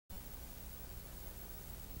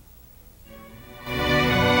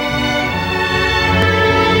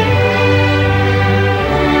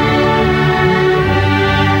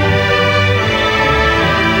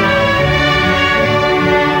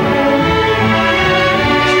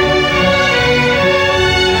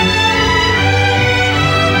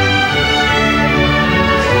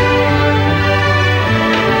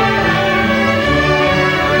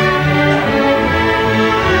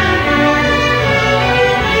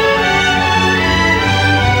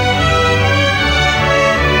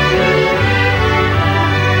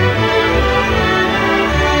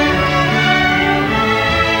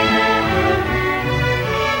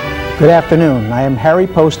Good afternoon. I am Harry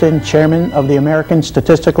Poston, Chairman of the American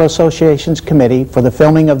Statistical Association's Committee for the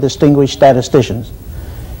Filming of Distinguished Statisticians.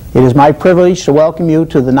 It is my privilege to welcome you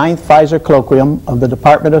to the 9th Pfizer Colloquium of the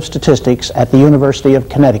Department of Statistics at the University of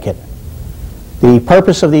Connecticut. The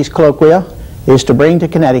purpose of these colloquia is to bring to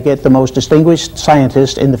Connecticut the most distinguished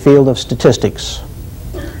scientists in the field of statistics.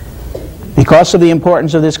 Because of the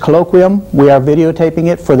importance of this colloquium, we are videotaping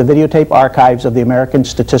it for the videotape archives of the American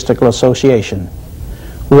Statistical Association.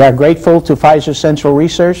 We are grateful to Pfizer Central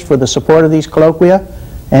Research for the support of these colloquia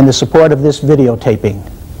and the support of this videotaping.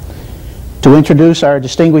 To introduce our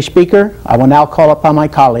distinguished speaker, I will now call upon my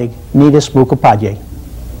colleague, Nidis Mukhopadhyay.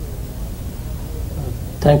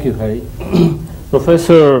 Thank you, Harry.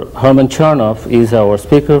 Professor Herman Chernoff is our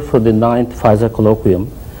speaker for the 9th Pfizer Colloquium.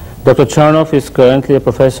 Dr. Chernoff is currently a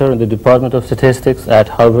professor in the Department of Statistics at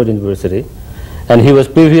Harvard University, and he was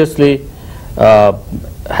previously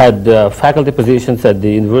had faculty positions at the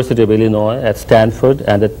University of Illinois, at Stanford,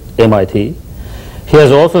 and at MIT. He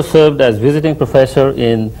has also served as visiting professor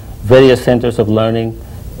in various centers of learning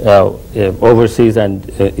overseas and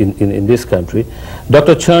in this country.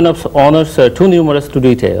 Dr. Chernoff's honors are too numerous to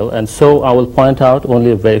detail, and so I will point out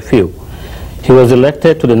only a very few. He was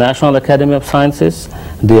elected to the National Academy of Sciences,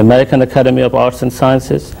 the American Academy of Arts and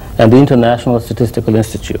Sciences, and the International Statistical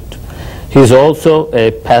Institute. He is also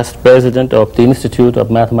a past president of the Institute of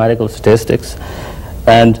Mathematical Statistics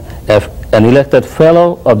and an elected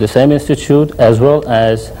fellow of the same institute, as well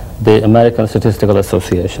as the American Statistical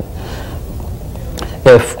Association.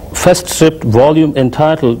 A first-stripped volume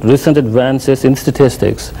entitled Recent Advances in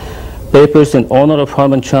Statistics, Papers in Honor of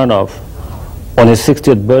Herman Chernoff on his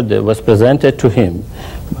 60th birthday was presented to him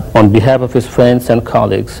on behalf of his friends and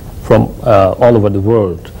colleagues from all over the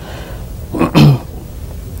world.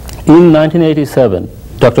 In 1987,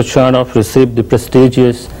 Dr. Chernoff received the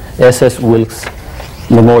prestigious S.S. Wilkes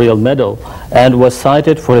Memorial Medal and was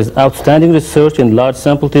cited for his outstanding research in large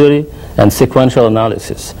sample theory and sequential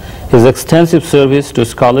analysis. His extensive service to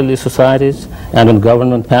scholarly societies and on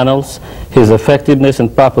government panels, his effectiveness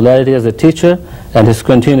and popularity as a teacher, and his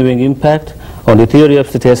continuing impact on the theory of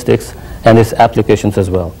statistics and its applications as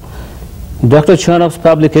well. Dr. Chernoff's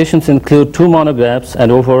publications include 2 monographs and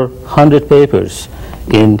over 100 papers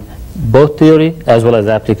in both theory as well as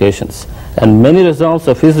applications, and many results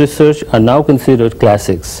of his research are now considered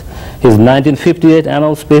classics. His 1958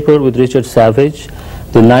 Annals paper with Richard Savage,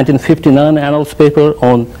 the 1959 Annals paper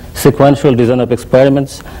on sequential design of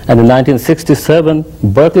experiments, and the 1967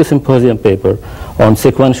 Berkeley Symposium paper on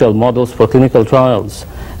sequential models for clinical trials,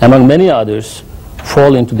 among many others,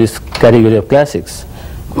 fall into this category of classics.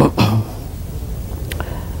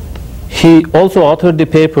 He also authored the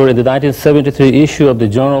paper in the 1973 issue of the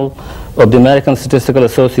Journal of the American Statistical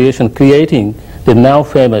Association, creating the now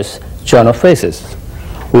famous Chernoff faces.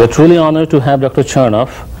 We are truly honored to have Dr.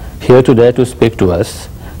 Chernoff here today to speak to us.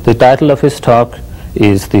 The title of his talk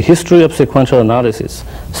is The History of Sequential Analysis,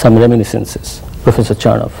 Some Reminiscences. Professor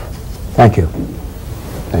Chernoff. Thank you.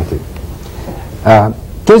 Thank you.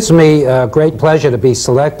 Gives me great pleasure to be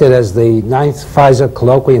selected as the 9th Pfizer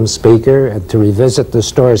Colloquium speaker and to revisit the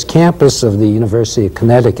Storrs campus of the University of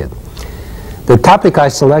Connecticut. The topic I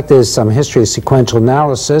selected is some history of sequential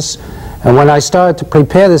analysis, and when I started to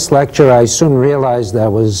prepare this lecture, I soon realized that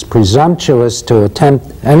it was presumptuous to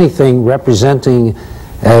attempt anything representing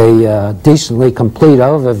a decently complete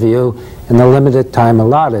overview in the limited time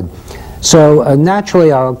allotted. So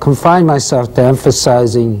naturally, I'll confine myself to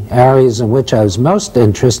emphasizing areas in which I was most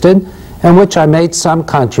interested and which I made some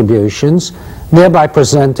contributions, thereby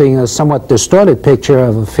presenting a somewhat distorted picture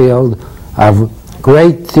of a field of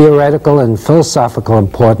great theoretical and philosophical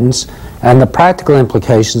importance and the practical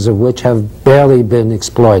implications of which have barely been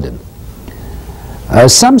exploited.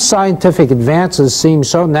 Some scientific advances seem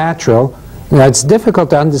so natural that it's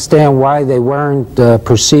difficult to understand why they weren't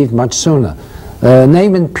perceived much sooner.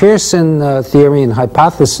 Neyman-Pearson theory and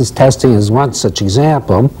hypothesis testing is one such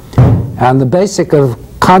example, and the basic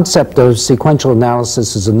concept of sequential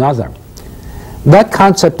analysis is another. That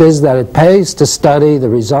concept is that it pays to study the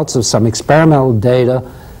results of some experimental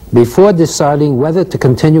data before deciding whether to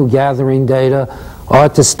continue gathering data or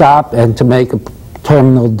to stop and to make a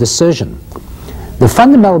terminal decision. The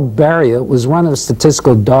fundamental barrier was one of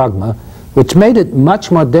statistical dogma, which made it much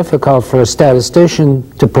more difficult for a statistician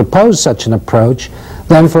to propose such an approach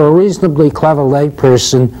than for a reasonably clever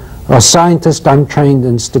layperson or scientist untrained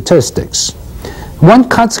in statistics. One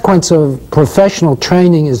consequence of professional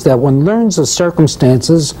training is that one learns of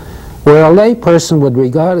circumstances where a layperson would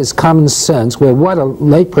regard as common sense, where what a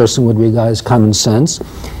layperson would regard as common sense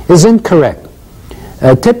is incorrect.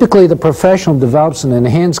 Typically, the professional develops an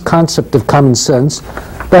enhanced concept of common sense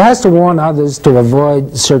but has to warn others to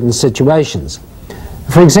avoid certain situations.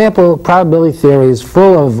 For example, probability theory is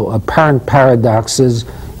full of apparent paradoxes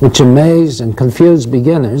which amaze and confuse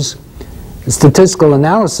beginners. Statistical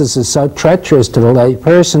analysis is so treacherous to the lay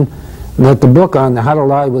person that the book on how to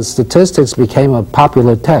lie with statistics became a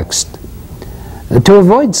popular text. To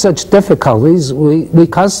avoid such difficulties, we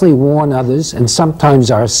constantly warn others, and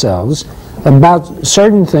sometimes ourselves, about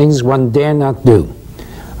certain things one dare not do.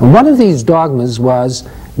 And one of these dogmas was,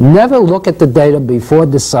 never look at the data before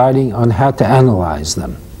deciding on how to analyze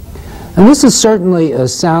them. And this is certainly a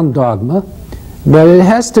sound dogma, but it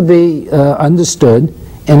has to be understood,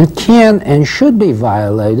 and it can and should be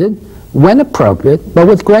violated when appropriate, but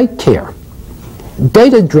with great care.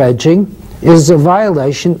 Data dredging is a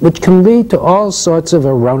violation which can lead to all sorts of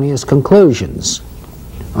erroneous conclusions.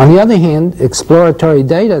 On the other hand, exploratory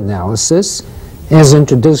data analysis, as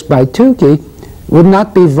introduced by Tukey, would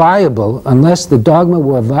not be viable unless the dogma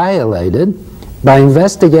were violated by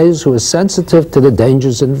investigators who are sensitive to the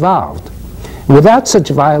dangers involved. Without such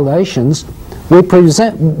violations, we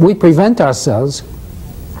prevent ourselves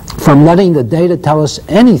from letting the data tell us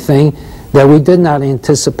anything that we did not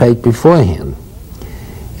anticipate beforehand.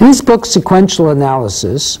 In his book, Sequential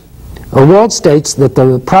Analysis, Wald states that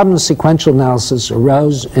the problem of sequential analysis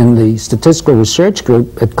arose in the Statistical Research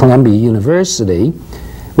Group at Columbia University,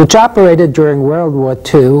 which operated during World War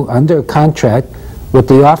II under a contract with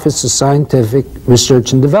the Office of Scientific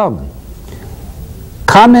Research and Development.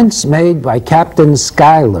 Comments made by Captain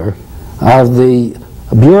Schuyler of the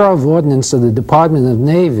Bureau of Ordnance of the Department of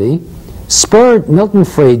Navy spurred Milton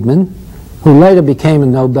Friedman, who later became a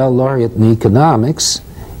Nobel laureate in economics,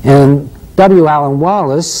 and W. Allen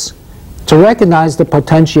Wallace to recognize the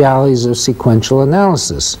potentialities of sequential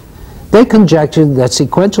analysis. They conjectured that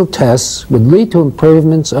sequential tests would lead to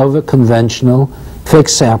improvements over conventional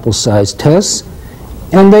fixed sample size tests,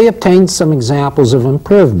 and they obtained some examples of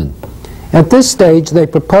improvement. At this stage, they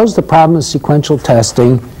proposed the problem of sequential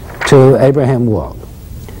testing to Abraham Wald.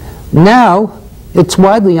 Now, it's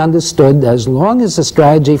widely understood that as long as the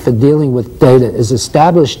strategy for dealing with data is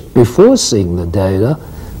established before seeing the data,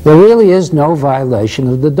 there really is no violation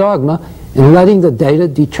of the dogma in letting the data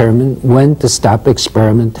determine when to stop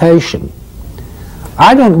experimentation.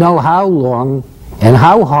 I don't know how long and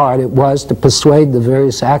how hard it was to persuade the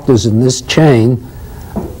various actors in this chain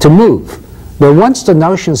to move. But once the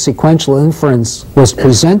notion of sequential inference was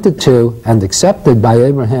presented to and accepted by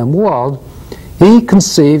Abraham Wald, he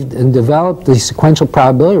conceived and developed the sequential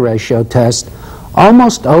probability ratio test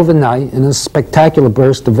almost overnight in a spectacular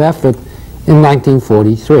burst of effort in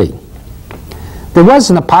 1943. There was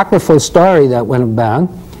an apocryphal story that went about,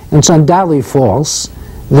 and it's undoubtedly false,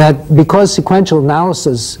 that because sequential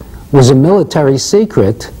analysis was a military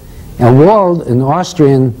secret, and Wald, an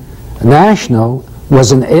Austrian national,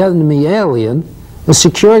 was an enemy alien, the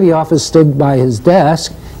security officer stood by his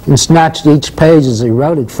desk and snatched each page as he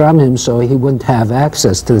wrote it from him so he wouldn't have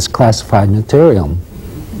access to this classified material.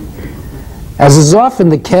 As is often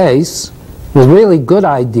the case with really good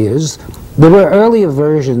ideas, there were earlier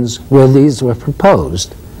versions where these were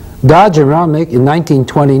proposed. Dodge and Romick in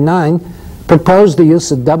 1929 proposed the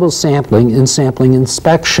use of double sampling in sampling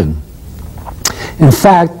inspection. In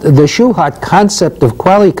fact, the Schuhart concept of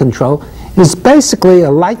quality control is basically a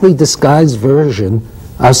lightly disguised version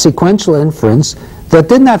of sequential inference that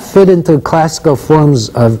did not fit into classical forms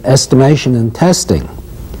of estimation and testing.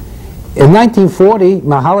 In 1940,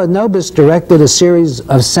 Mahalanobis directed a series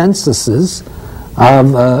of censuses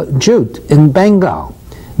of jute in Bengal.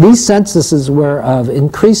 These censuses were of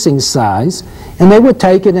increasing size, and they were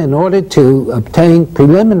taken in order to obtain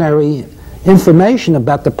preliminary information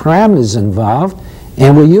about the parameters involved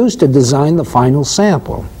and were used to design the final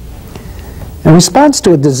sample. In response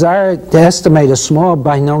to a desire to estimate a small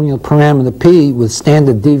binomial parameter p with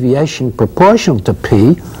standard deviation proportional to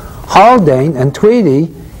p, Haldane and Tweedy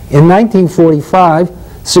in 1945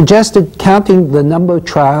 suggested counting the number of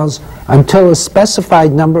trials until a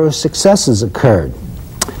specified number of successes occurred.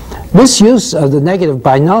 This use of the negative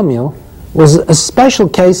binomial was a special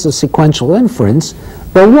case of sequential inference,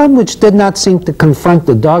 but one which did not seem to confront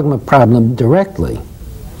the dogma problem directly.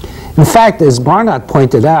 In fact, as Barnard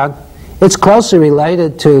pointed out, it's closely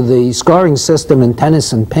related to the scoring system in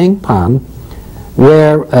tennis and ping pong,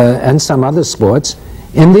 where, and some other sports.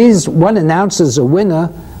 In these, one announces a winner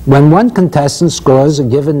when one contestant scores a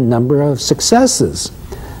given number of successes.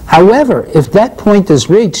 However, if that point is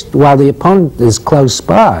reached while the opponent is close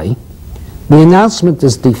by, the announcement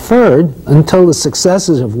is deferred until the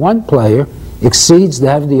successes of one player exceeds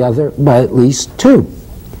that of the other by at least 2.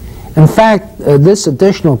 In fact, this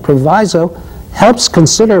additional proviso helps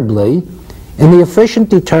considerably in the efficient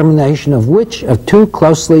determination of which of two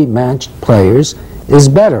closely matched players is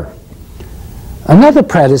better. Another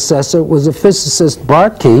predecessor was the physicist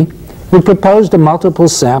Barkey, who proposed a multiple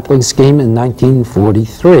sampling scheme in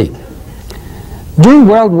 1943. During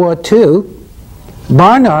World War II,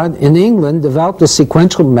 Barnard in England developed a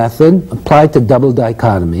sequential method applied to double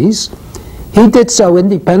dichotomies. He did so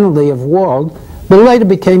independently of Wald, but later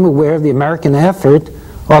became aware of the American effort,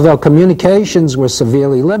 although communications were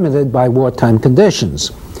severely limited by wartime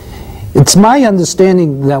conditions. It's my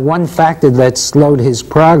understanding that one factor that slowed his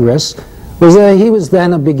progress was that he was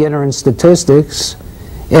then a beginner in statistics,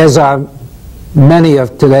 as are many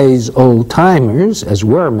of today's old-timers,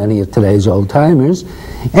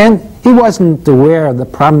 and he wasn't aware of the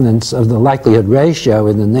prominence of the likelihood ratio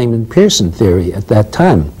in the Neyman-Pearson theory at that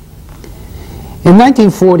time. In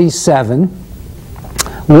 1947,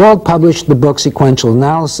 Wald published the book Sequential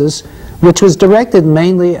Analysis, which was directed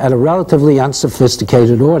mainly at a relatively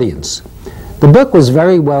unsophisticated audience. The book was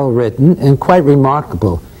very well written and quite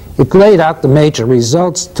remarkable. It laid out the major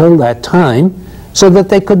results till that time so that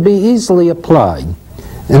they could be easily applied.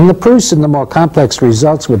 And the proofs in the more complex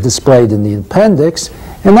results were displayed in the appendix,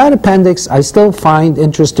 and that appendix I still find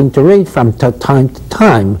interesting to read from time to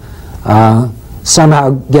time,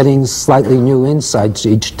 somehow getting slightly new insights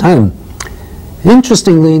each time.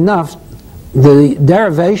 Interestingly enough, the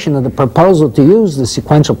derivation of the proposal to use the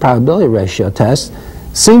sequential probability ratio test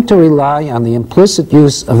seemed to rely on the implicit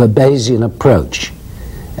use of a Bayesian approach.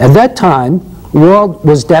 At that time, Wald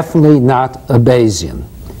was definitely not a Bayesian.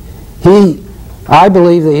 I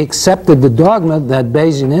believe that he accepted the dogma that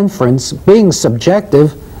Bayesian inference, being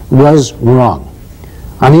subjective, was wrong.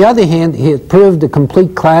 On the other hand, he had proved a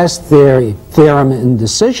complete class theorem in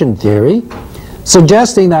decision theory,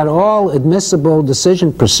 suggesting that all admissible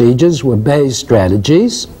decision procedures were Bayes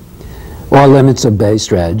strategies, or limits of Bayes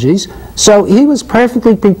strategies, so he was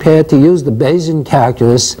perfectly prepared to use the Bayesian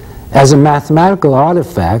calculus as a mathematical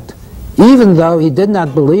artifact, even though he did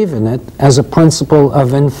not believe in it as a principle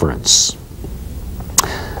of inference.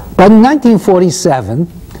 But in 1947,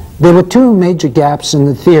 there were two major gaps in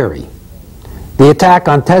the theory. The attack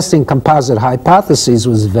on testing composite hypotheses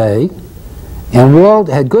was vague, and Wald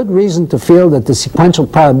had good reason to feel that the sequential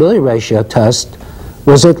probability ratio test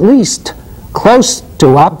was at least close to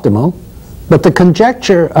optimal, but the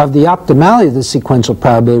conjecture of the optimality of the sequential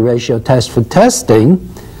probability ratio test for testing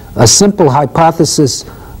a simple hypothesis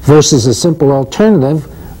versus a simple alternative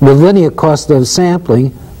with linear cost of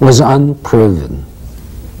sampling was unproven.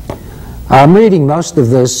 I'm reading most of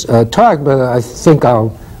this talk, but I think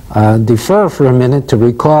I'll defer for a minute to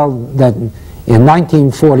recall that in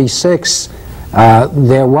 1946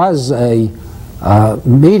 there was a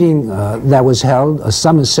meeting that was held, a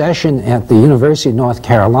summer session at the University of North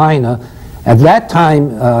Carolina. At that time,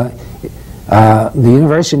 the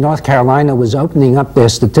University of North Carolina was opening up their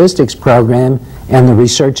statistics program and the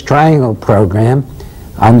Research Triangle program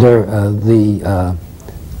under the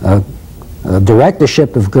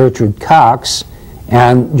directorship of Gertrude Cox.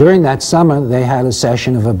 And during that summer, they had a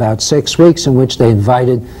session of about 6 weeks in which they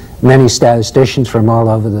invited many statisticians from all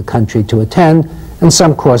over the country to attend, and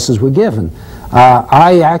some courses were given.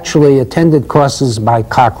 I actually attended courses by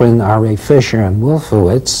Cochran, R.A. Fisher, and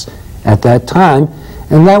Wolfowitz at that time,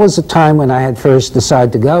 and that was the time when I had first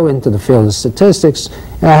decided to go into the field of statistics,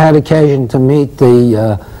 and I had occasion to meet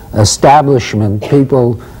the establishment,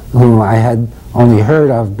 people whom I had only heard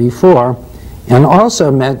of before, and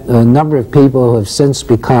also met a number of people who have since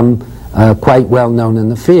become quite well known in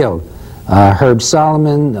the field. Herb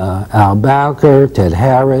Solomon, Al Bowker, Ted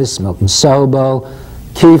Harris, Milton Sobel,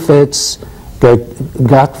 Kiefitz,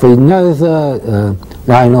 Gottfried Noether,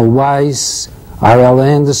 Lionel Weiss, R.L.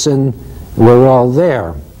 Anderson, were all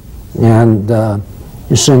there. And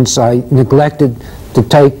since I neglected to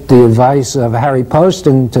take the advice of Harry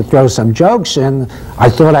Poston to throw some jokes in, I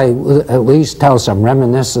thought I would at least tell some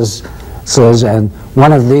reminiscences. And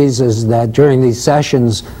one of these is that during these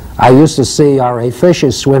sessions, I used to see R.A.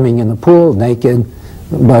 Fisher swimming in the pool naked,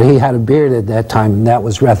 but he had a beard at that time, and that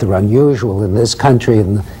was rather unusual in this country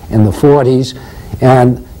in the 40s.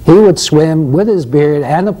 And he would swim with his beard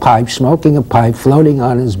and a pipe, smoking a pipe, floating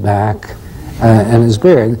on his back and his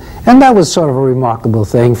beard. And that was sort of a remarkable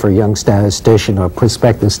thing for a young statistician or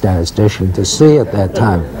prospective statistician to see at that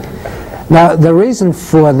time. Now, the reason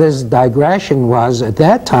for this digression was, at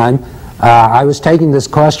that time, I was taking this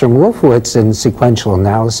course from Wolfowitz in sequential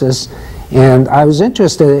analysis, and I was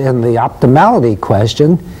interested in the optimality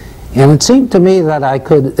question, and it seemed to me that I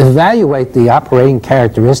could evaluate the operating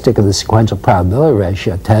characteristic of the sequential probability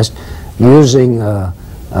ratio test using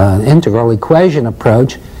an integral equation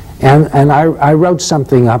approach, And I wrote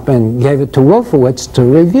something up and gave it to Wolfowitz to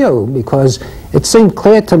review, because it seemed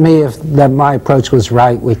clear to me that my approach was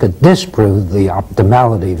right. We could disprove the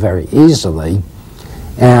optimality very easily.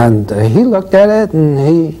 And he looked at it and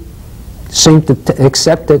he seemed to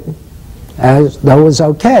accept it as though it was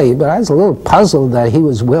okay. But I was a little puzzled that he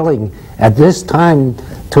was willing at this time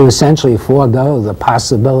to essentially forego the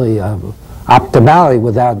possibility of optimality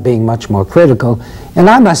without being much more critical. And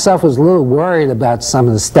I myself was a little worried about some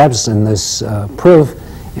of the steps in this proof,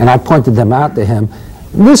 and I pointed them out to him.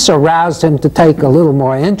 This aroused him to take a little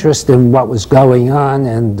more interest in what was going on,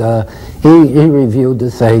 and he reviewed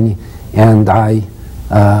the thing, and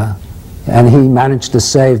he managed to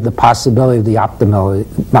save the possibility of the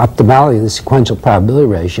optimality of the sequential probability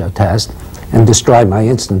ratio test and destroy my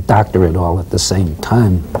instant doctorate all at the same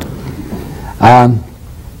time.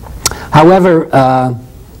 However,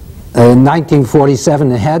 in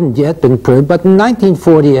 1947 it hadn't yet been proved, but in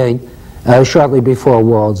 1948, shortly before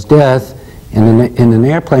Wald's death, in an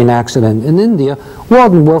airplane accident in India,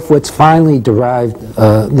 Wald and Wolfowitz finally derived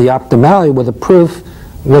the optimality with a proof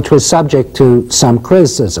which was subject to some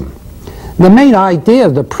criticism. The main idea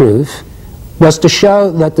of the proof was to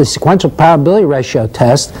show that the sequential probability ratio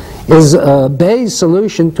test is a Bayes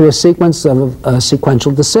solution to a sequence of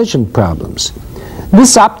sequential decision problems.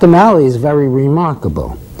 This optimality is very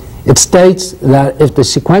remarkable. It states that if the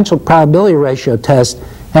sequential probability ratio test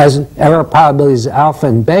has error probabilities alpha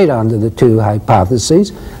and beta under the two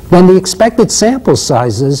hypotheses, then the expected sample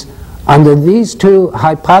sizes under these two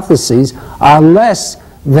hypotheses are less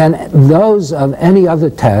than those of any other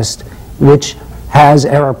test which has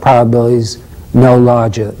error probabilities no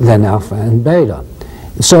larger than alpha and beta.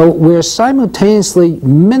 So we're simultaneously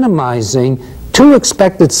minimizing two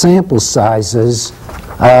expected sample sizes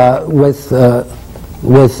with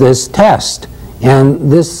this test.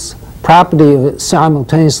 And this property of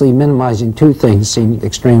simultaneously minimizing two things seemed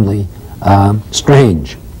extremely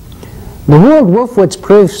strange. The Wald-Wolfowitz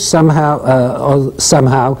proof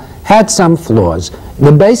somehow had some flaws.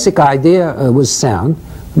 The basic idea was sound,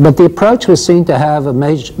 but the approach was seen to have a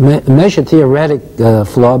measure theoretic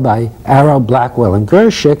flaw by Arrow, Blackwell, and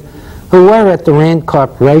Gershik, who were at the Rand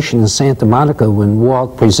Corporation in Santa Monica when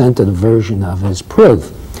Wald presented a version of his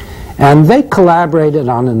proof. And they collaborated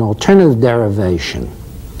on an alternative derivation.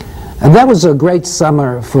 And that was a great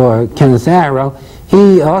summer for Kenneth Arrow.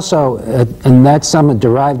 He also, in that summer,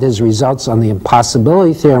 derived his results on the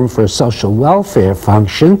impossibility theorem for a social welfare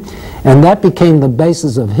function, and that became the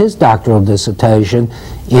basis of his doctoral dissertation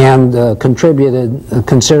and contributed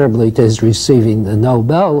considerably to his receiving the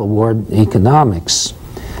Nobel Award in economics.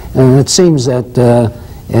 And it seems that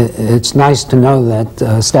it's nice to know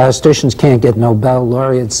that statisticians can't get Nobel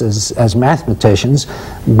laureates as mathematicians,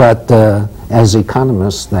 but as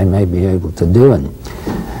economists they may be able to do it.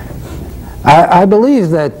 I believe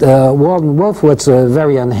that Wald and Wolfowitz are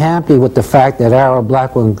very unhappy with the fact that Arrow,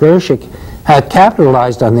 Blackwell, and Gershik had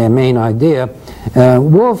capitalized on their main idea.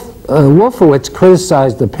 Wolfowitz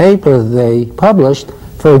criticized the paper they published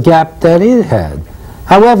for a gap that it had.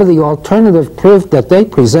 However, the alternative proof that they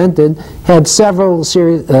presented had several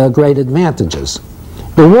great advantages.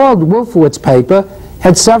 The Wald-Wolfowitz paper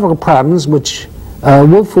had several problems which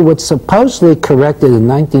Wolfowitz supposedly corrected in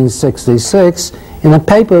 1966 in a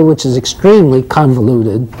paper which is extremely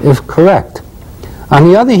convoluted, if correct. On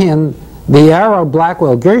the other hand, the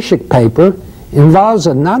Arrow-Blackwell-Gershik paper involves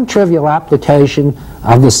a non-trivial application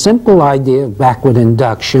of the simple idea of backward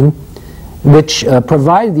induction, which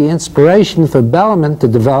provided the inspiration for Bellman to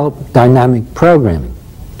develop dynamic programming.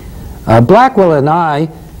 Blackwell and I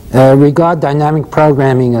regard dynamic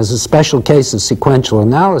programming as a special case of sequential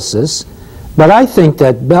analysis, but I think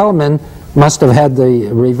that Bellman must have had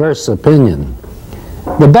the reverse opinion.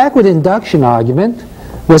 The backward induction argument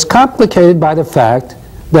was complicated by the fact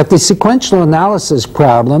that the sequential analysis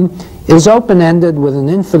problem is open-ended with an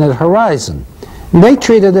infinite horizon. They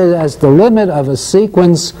treated it as the limit of a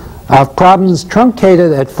sequence of problems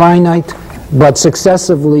truncated at finite but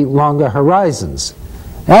successively longer horizons.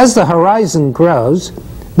 As the horizon grows,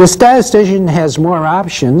 the statistician has more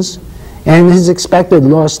options and his expected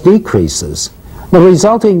loss decreases. The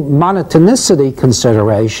resulting monotonicity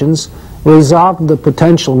considerations resolved the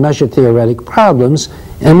potential measure theoretic problems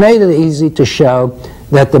and made it easy to show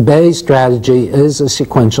that the Bayes strategy is a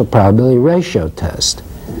sequential probability ratio test.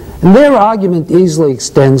 And their argument easily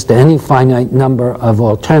extends to any finite number of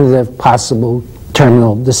alternative possible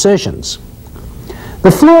terminal decisions.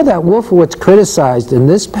 The flaw that Wolfowitz criticized in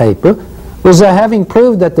this paper was that having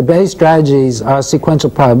proved that the Bayes strategies are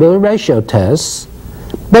sequential probability ratio tests,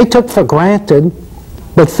 they took for granted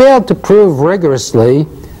but failed to prove rigorously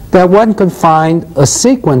that one could find a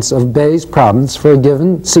sequence of Bayes problems for a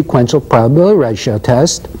given sequential probability ratio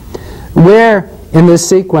test, where in this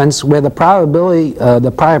sequence where the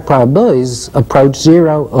prior probabilities approach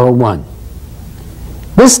 0 or 1.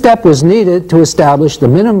 This step was needed to establish the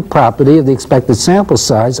minimum property of the expected sample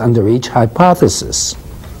size under each hypothesis.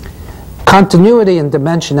 Continuity and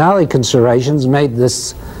dimensionality considerations made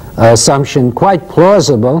this assumption quite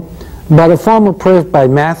plausible, but a formal proof by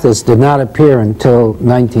Mathis did not appear until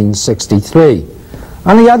 1963.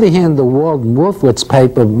 On the other hand, the Walden-Wolfowitz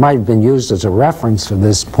paper might have been used as a reference for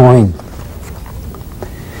this point.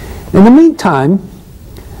 In the meantime,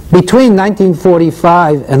 between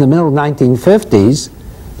 1945 and the middle 1950s,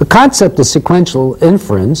 the concept of sequential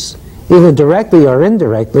inference, either directly or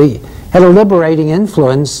indirectly, had a liberating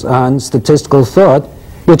influence on statistical thought,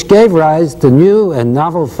 which gave rise to new and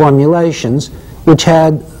novel formulations which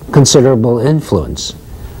had considerable influence.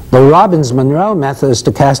 The Robbins-Monroe method of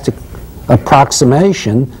stochastic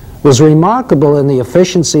approximation was remarkable in the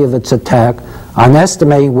efficiency of its attack on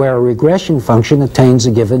estimating where a regression function attains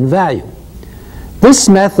a given value. This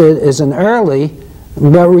method is an early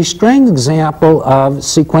but restrained example of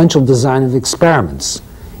sequential design of experiments.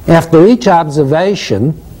 After each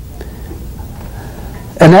observation,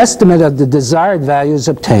 an estimate of the desired value is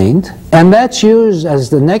obtained, and that's used as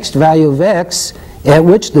the next value of x at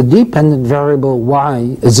which the dependent variable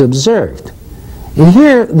y is observed. And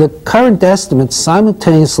here, the current estimate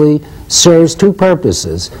simultaneously serves two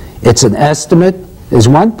purposes. It's an estimate is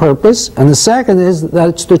one purpose, and the second is that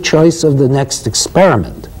it's the choice of the next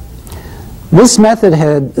experiment. This method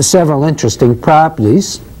had several interesting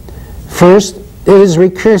properties. First, it is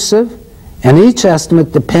recursive, and each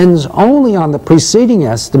estimate depends only on the preceding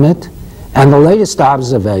estimate and the latest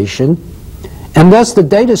observation, and thus the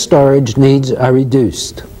data storage needs are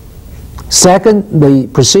reduced. Second, the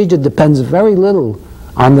procedure depends very little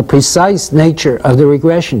on the precise nature of the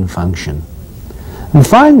regression function. And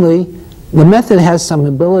finally, the method has some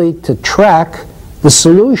ability to track the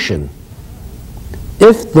solution.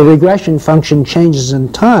 If the regression function changes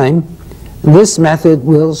in time, this method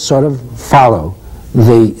will sort of follow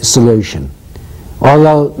the solution,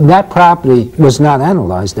 although that property was not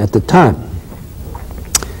analyzed at the time.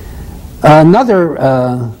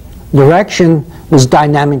 Another direction was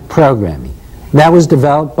dynamic programming. That was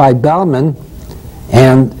developed by Bellman,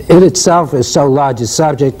 and it itself is so large a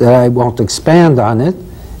subject that I won't expand on it,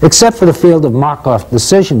 except for the field of Markov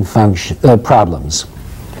decision function problems.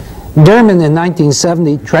 Derman in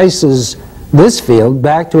 1970 traces this field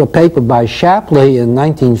back to a paper by Shapley in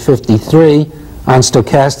 1953 on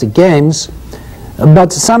stochastic games,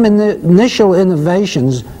 but some initial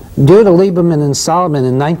innovations due to Lieberman and Solomon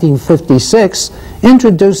in 1956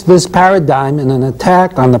 introduced this paradigm in an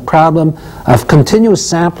attack on the problem of continuous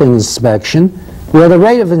sampling inspection, where the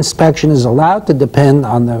rate of inspection is allowed to depend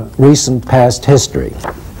on the recent past history.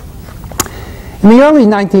 In the early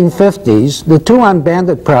 1950s, the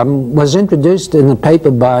two-on-bandit problem was introduced in a paper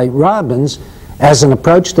by Robbins as an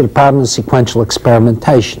approach to the problem of sequential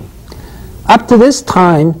experimentation. Up to this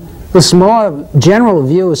time, this more general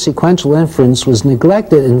view of sequential inference was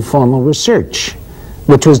neglected in formal research,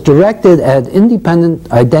 which was directed at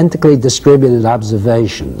independent, identically distributed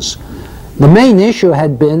observations. The main issue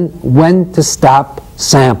had been when to stop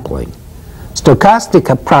sampling. Stochastic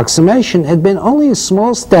approximation had been only a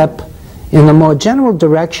small step in the more general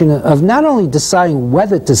direction of not only deciding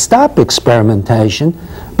whether to stop experimentation,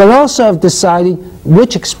 but also of deciding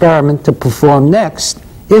which experiment to perform next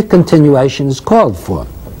if continuation is called for.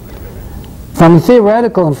 From a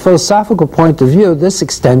theoretical and philosophical point of view, this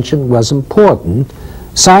extension was important.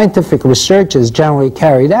 Scientific research as generally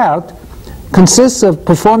carried out consists of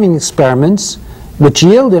performing experiments which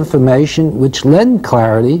yield information which lend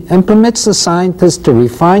clarity and permits the scientist to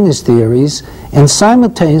refine his theories and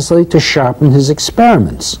simultaneously to sharpen his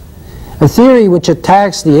experiments. A theory which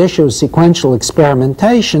attacks the issue of sequential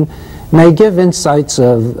experimentation may give insights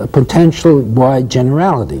of potential wide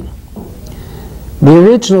generality. The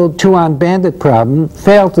original two-on-bandit problem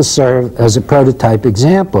failed to serve as a prototype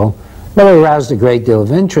example, but aroused a great deal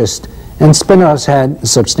of interest, and spin-offs had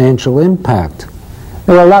substantial impact.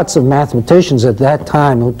 There were lots of mathematicians at that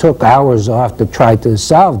time who took hours off to try to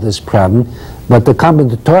solve this problem, but the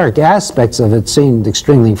combinatoric aspects of it seemed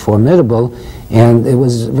extremely formidable, and it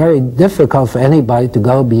was very difficult for anybody to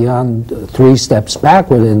go beyond 3 steps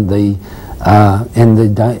backward in the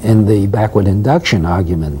backward induction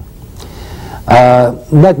argument.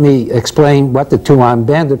 Let me explain what the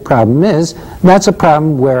two-on-bandit problem is. That's a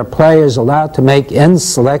problem where a player is allowed to make n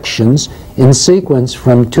selections in sequence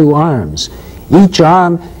from 2 arms. Each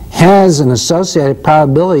arm has an associated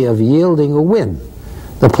probability of yielding a win.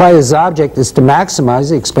 The player's object is to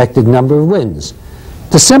maximize the expected number of wins.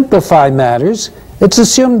 To simplify matters, it's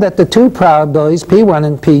assumed that the two probabilities, P1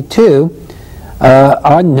 and P2,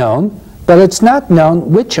 are known, but it's not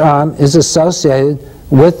known which arm is associated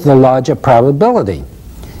with the larger probability.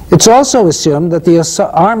 It's also assumed that the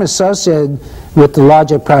arm associated with the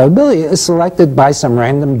larger probability is selected by some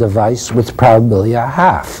random device with probability of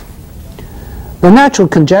half. The natural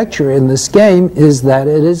conjecture in this game is that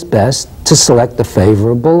it is best to select the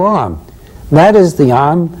favorable arm. That is the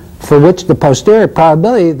arm for which the posterior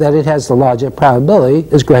probability that it has the larger probability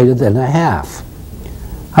is greater than a half.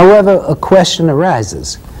 However, a question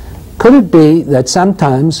arises. Could it be that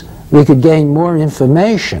sometimes we could gain more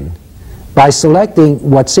information by selecting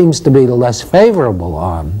what seems to be the less favorable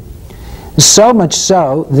arm, so much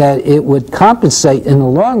so that it would compensate in the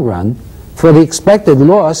long run for the expected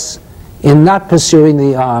loss in not pursuing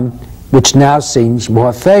the arm which now seems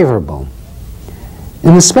more favorable?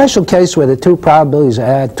 In the special case where the two probabilities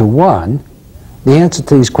add to 1, the answer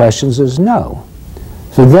to these questions is no.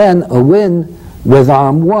 So then a win with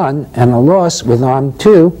arm 1 and a loss with arm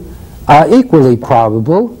 2 are equally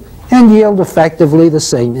probable and yield effectively the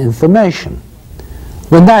same information.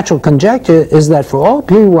 The natural conjecture is that for all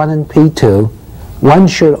P1 and P2, one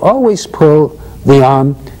should always pull the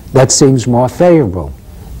arm that seems more favorable.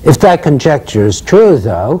 If that conjecture is true,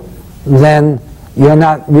 though, then you're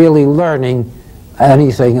not really learning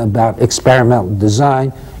anything about experimental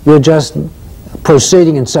design. You're just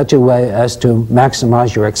proceeding in such a way as to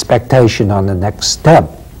maximize your expectation on the next step.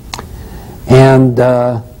 And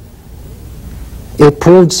it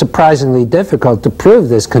proved surprisingly difficult to prove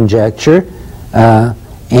this conjecture,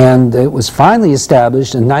 and it was finally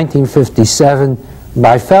established in 1957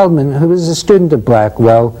 by Feldman, who was a student of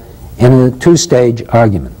Blackwell, in a two-stage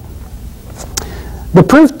argument. The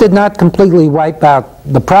proof did not completely wipe out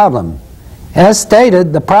the problem. As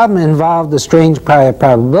stated, the problem involved a strange prior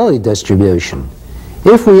probability distribution.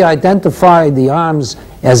 If we identify the arms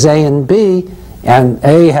as A and B, and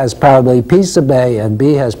A has probability P sub A and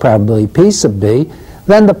B has probability P sub B,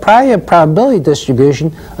 then the prior probability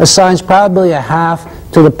distribution assigns probability a half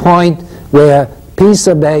to the point where P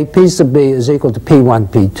sub A, P sub B is equal to P1,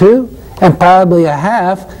 P2, and probably a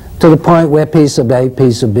half to the point where P sub A,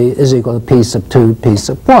 P sub B is equal to P sub 2, P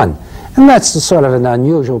sub 1. And that's the sort of an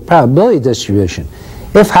unusual probability distribution.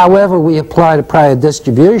 If, however, we applied a prior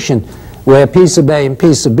distribution where P sub A and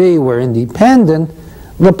P sub B were independent,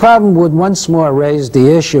 the problem would once more raise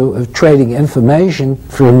the issue of trading information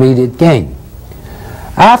for immediate gain.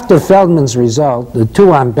 After Feldman's result, the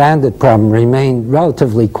two-arm bandit problem remained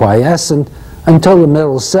relatively quiescent until the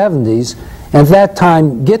middle 70s. At that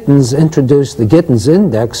time, Gittins introduced the Gittins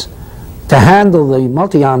index to handle the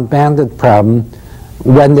multi-arm bandit problem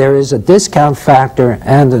when there is a discount factor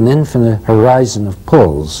and an infinite horizon of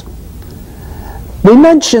pulls. We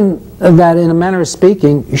mentioned that, in a manner of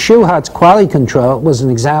speaking, Schuhart's quality control was an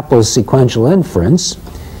example of sequential inference.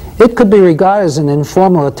 It could be regarded as an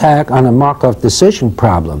informal attack on a Markov decision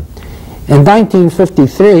problem. In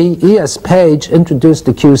 1953, E.S. Page introduced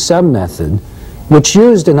the Q-sub method, which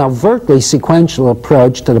used an overtly sequential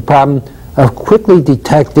approach to the problem of quickly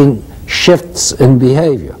detecting shifts in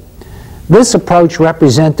behavior. This approach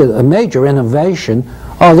represented a major innovation,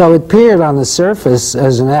 although it appeared on the surface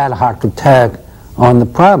as an ad hoc attack on the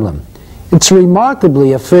problem. It's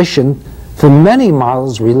remarkably efficient for many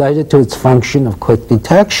models related to its function of quick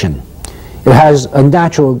detection. It has a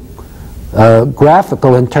natural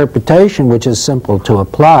graphical interpretation which is simple to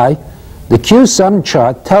apply. The Q-sum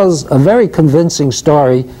chart tells a very convincing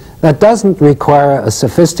story that doesn't require a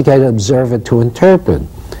sophisticated observer to interpret.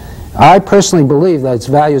 I personally believe that its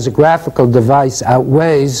value as a graphical device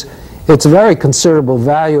outweighs its very considerable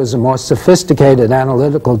value as a more sophisticated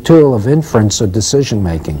analytical tool of inference or decision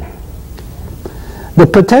making. The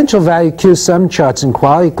potential value Q-sum charts in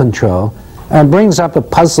quality control brings up a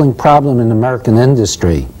puzzling problem in American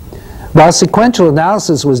industry. While sequential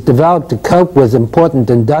analysis was developed to cope with important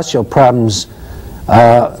industrial problems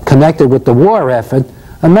connected with the war effort,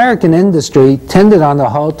 American industry tended on the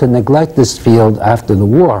whole to neglect this field after the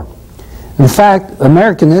war. In fact,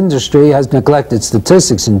 American industry has neglected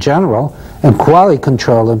statistics in general and quality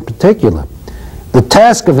control in particular. The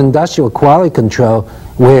task of industrial quality control,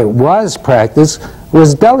 where it was practiced,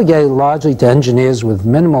 was delegated largely to engineers with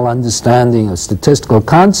minimal understanding of statistical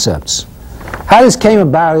concepts. How this came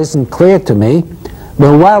about isn't clear to me,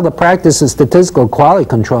 but while the practice of statistical quality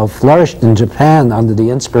control flourished in Japan under the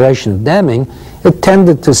inspiration of Deming, it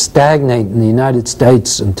tended to stagnate in the United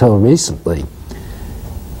States until recently.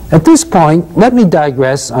 At this point, let me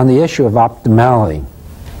digress on the issue of optimality.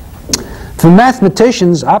 For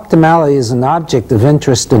mathematicians, optimality is an object of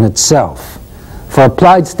interest in itself. For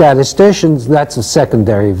applied statisticians, that's a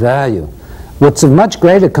secondary value. What's of much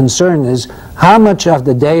greater concern is how much of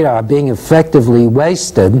the data are being effectively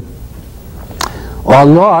wasted or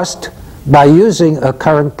lost by using a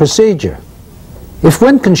current procedure. If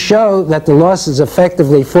one can show that the loss is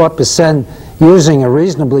effectively 4% using a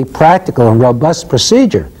reasonably practical and robust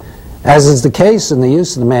procedure, as is the case in the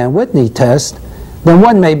use of the Mann-Whitney test, then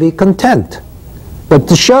one may be content. But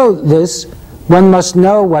to show this, one must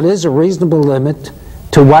know what is a reasonable limit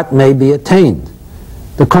to what may be attained.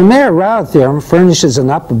 The Cormier-Rao theorem furnishes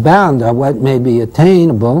an upper bound on what may be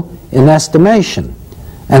attainable in estimation.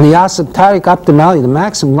 And the asymptotic optimality, the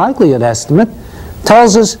maximum likelihood estimate,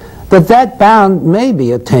 tells us that that bound may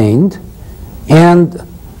be attained, and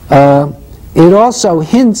it also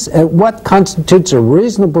hints at what constitutes a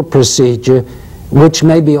reasonable procedure which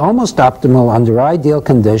may be almost optimal under ideal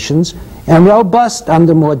conditions and robust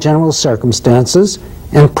under more general circumstances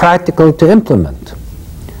and practical to implement.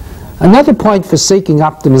 Another point for seeking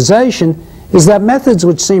optimization is that methods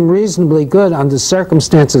which seem reasonably good under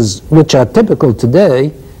circumstances which are typical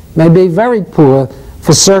today may be very poor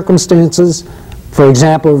for circumstances, for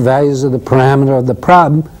example, values of the parameter of the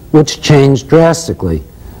problem, which change drastically.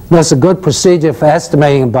 Thus, a good procedure for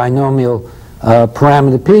estimating a binomial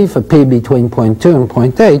parameter p for p between 0.2 and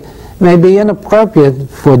 0.8 may be inappropriate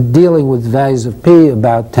for dealing with values of p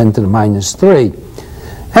about 10 to the minus 3.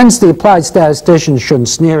 Hence, the applied statistician shouldn't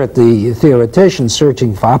sneer at the theoretician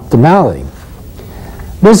searching for optimality.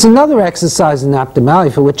 There's another exercise in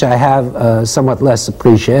optimality for which I have somewhat less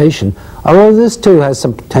appreciation, although this too has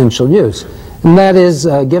some potential use, and that is,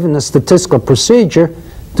 given a statistical procedure,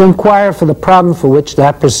 to inquire for the problem for which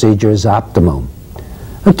that procedure is optimal.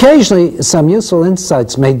 Occasionally, some useful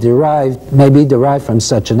insights may be derived from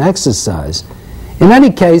such an exercise. In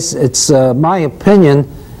any case, it's my opinion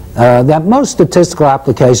that most statistical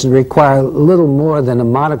applications require little more than a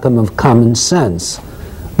modicum of common sense.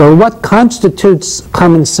 But what constitutes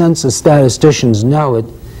common sense as statisticians know it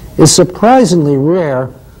is surprisingly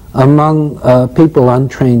rare among people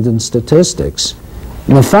untrained in statistics.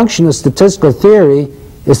 And the function of statistical theory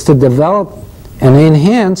is to develop and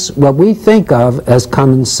enhance what we think of as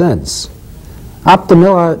common sense.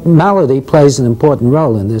 Optimality plays an important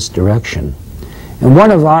role in this direction. And one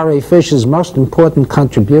of R.A. Fisher's most important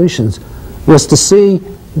contributions was to see,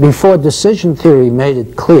 before decision theory made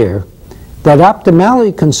it clear, that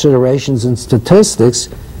optimality considerations in statistics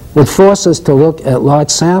would force us to look at large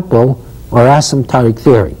sample or asymptotic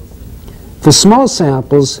theory. For small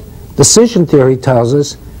samples, decision theory tells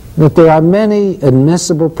us that there are many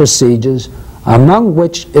admissible procedures among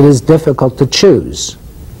which it is difficult to choose.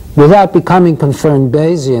 Without becoming confirmed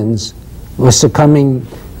Bayesians or succumbing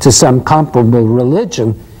to some comparable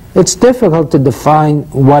religion, it's difficult to define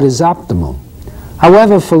what is optimal.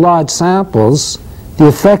 However, for large samples, the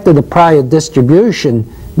effect of the prior distribution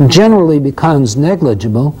generally becomes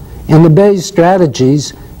negligible, and the Bayes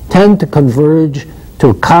strategies tend to converge to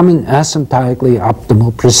a common asymptotically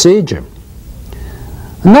optimal procedure.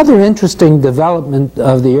 Another interesting development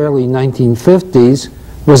of the early 1950s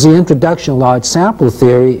was the introduction of large sample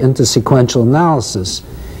theory into sequential analysis.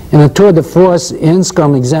 In a tour de force,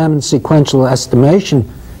 Anscombe examined sequential estimation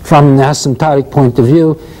from an asymptotic point of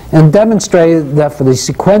view and demonstrated that for the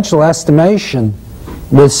sequential estimation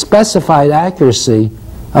with specified accuracy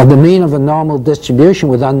of the mean of a normal distribution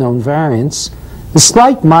with unknown variance, the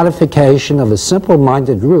slight modification of a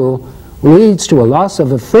simple-minded rule leads to a loss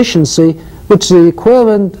of efficiency which is the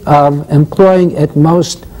equivalent of employing at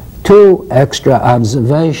most 2 extra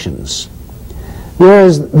observations.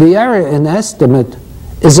 Whereas the error in estimate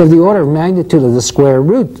is of the order of magnitude of the square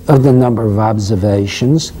root of the number of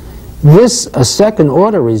observations, this, a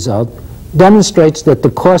second-order result, demonstrates that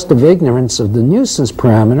the cost of ignorance of the nuisance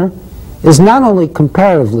parameter is not only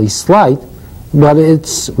comparatively slight, but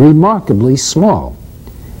it's remarkably small.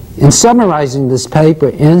 In summarizing this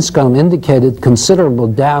paper, Anscombe indicated considerable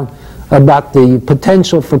doubt about the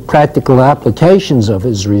potential for practical applications of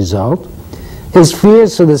his result. His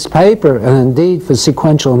fears for this paper, and indeed for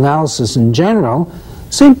sequential analysis in general,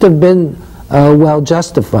 seem to have been well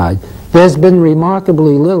justified. There's been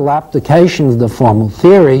remarkably little application of the formal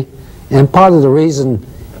theory, and part of the reason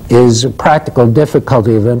is practical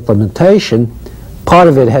difficulty of implementation. Part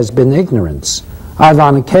of it has been ignorance. I've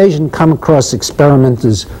on occasion come across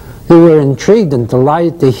experimenters who were intrigued and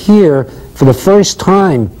delighted to hear for the first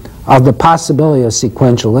time of the possibility of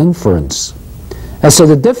sequential inference. As to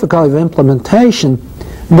the difficulty of implementation,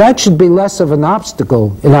 that should be less of an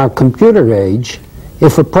obstacle in our computer age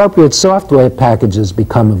if appropriate software packages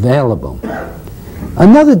become available.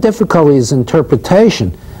 Another difficulty is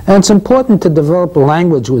interpretation, and it's important to develop a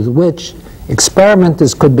language with which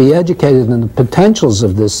experimenters could be educated in the potentials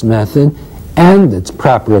of this method and its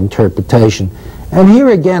proper interpretation. And here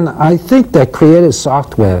again, I think that creative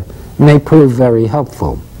software may prove very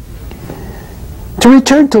helpful. To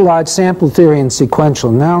return to large sample theory and sequential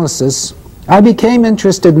analysis, I became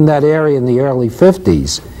interested in that area in the early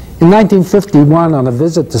 50s. In 1951, on a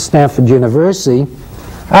visit to Stanford University,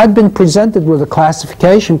 I'd been presented with a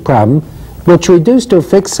classification problem which reduced to a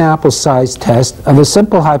fixed sample size test of a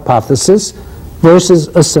simple hypothesis versus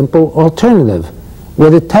a simple alternative, where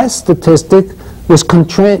the test statistic was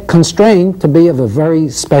constrained to be of a very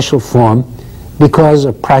special form because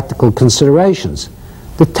of practical considerations.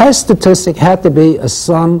 The test statistic had to be a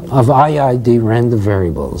sum of IID random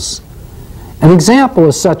variables. An example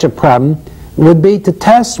of such a problem would be to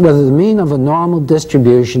test whether the mean of a normal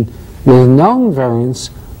distribution with known variance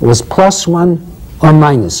was +1 or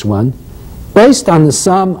 -1 based on the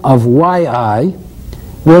sum of yi,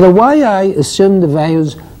 where the yi assumed the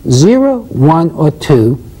values 0, 1, or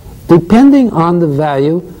 2, depending on the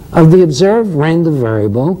value of the observed random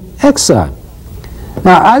variable xi.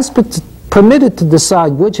 Now, I was permitted to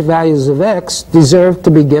decide which values of x deserved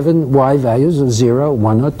to be given y values of 0,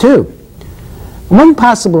 1, or 2. One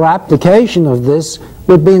possible application of this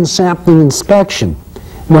would be in sampling inspection,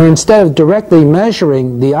 where instead of directly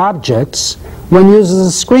measuring the objects, one uses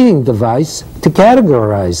a screening device to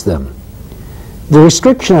categorize them. The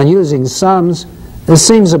restriction on using sums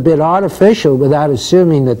seems a bit artificial without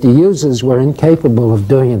assuming that the users were incapable of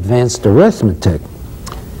doing advanced arithmetic.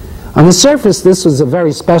 On the surface, this was a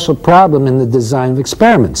very special problem in the design of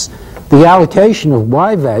experiments. The allocation of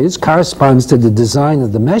y values corresponds to the design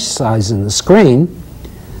of the mesh size in the screen,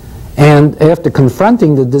 and after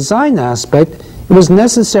confronting the design aspect, it was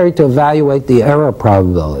necessary to evaluate the error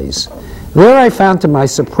probabilities. There I found to my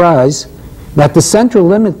surprise that the central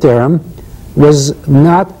limit theorem was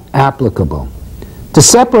not applicable. To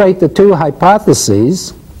separate the two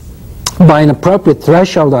hypotheses by an appropriate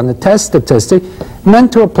threshold on the test statistic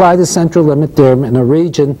meant to apply the central limit theorem in a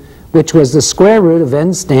region which was the square root of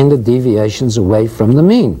n standard deviations away from the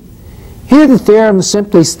mean. Here the theorem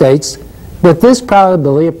simply states that this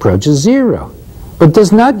probability approaches 0, but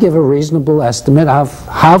does not give a reasonable estimate of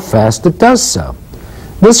how fast it does so.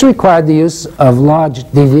 This required the use of large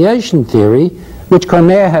deviation theory, which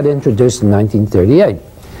Cormier had introduced in 1938.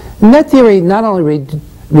 And that theory not only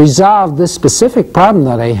resolved this specific problem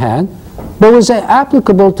that I had, but was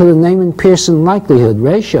applicable to the Neyman-Pearson likelihood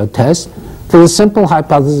ratio test for the simple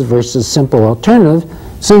hypothesis versus simple alternative,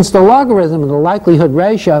 since the logarithm of the likelihood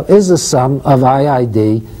ratio is the sum of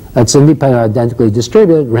IID, that's independent identically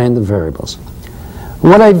distributed random variables.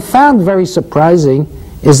 What I found very surprising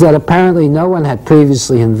is that apparently no one had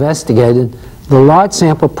previously investigated the large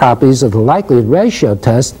sample properties of the likelihood ratio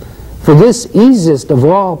test for this easiest of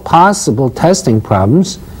all possible testing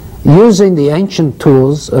problems using the ancient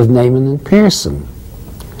tools of Neyman and Pearson.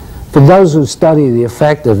 For those who study the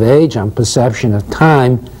effect of age on perception of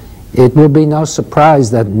time, it will be no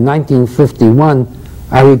surprise that in 1951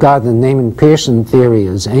 I regard the Neyman-Pearson theory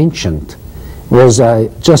as ancient, whereas I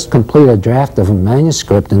just completed a draft of a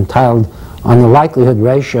manuscript entitled On the Likelihood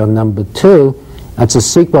Ratio Number 2. That's a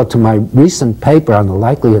sequel to my recent paper on the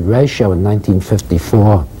likelihood ratio in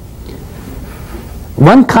 1954.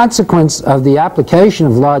 One consequence of the application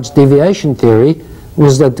of large deviation theory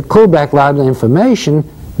was that the Kullback-Leibler information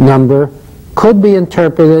number could be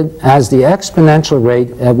interpreted as the exponential rate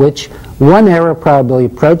at which one error probability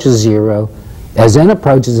approaches 0 as n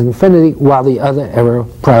approaches infinity, while the other error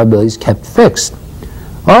probabilities kept fixed.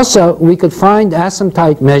 Also, we could find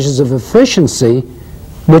asymptotic measures of efficiency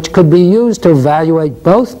which could be used to evaluate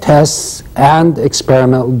both tests and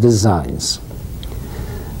experimental designs.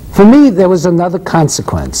 For me, there was another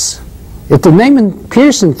consequence. If the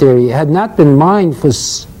Neyman-Pearson theory had not been mined for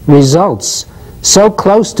results so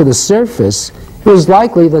close to the surface, it was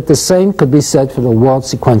likely that the same could be said for the Wald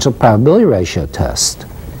sequential probability ratio test.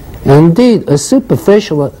 And indeed, a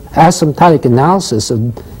superficial asymptotic analysis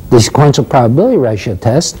of the sequential probability ratio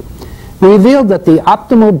test revealed that the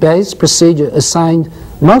optimal Bayes procedure assigned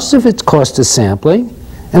most of its cost to sampling,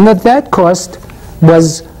 and that cost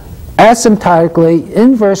was asymptotically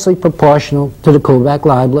inversely proportional to the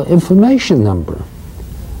Kullback-Leibler information number.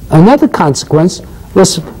 Another consequence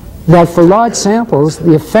was that for large samples,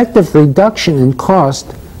 the effective reduction in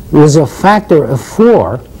cost was a factor of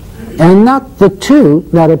 4, and not the 2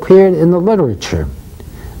 that appeared in the literature.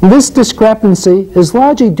 This discrepancy is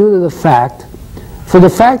largely due to the fact, for the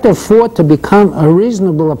factor 4 to become a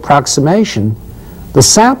reasonable approximation, the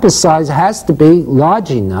sample size has to be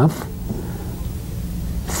large enough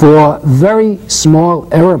for very small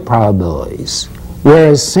error probabilities,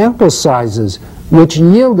 whereas sample sizes which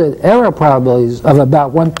yielded error probabilities of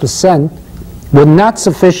about 1% were not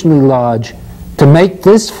sufficiently large to make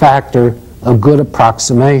this factor a good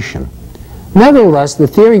approximation. Nevertheless, the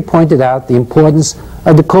theory pointed out the importance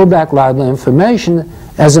of the Kullback-Leibler information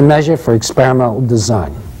as a measure for experimental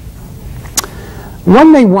design.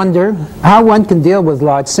 One may wonder how one can deal with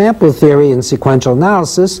large sample theory in sequential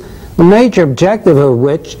analysis, the major objective of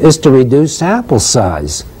which is to reduce sample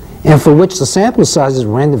size, and for which the sample size is a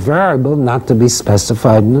random variable not to be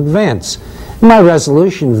specified in advance. My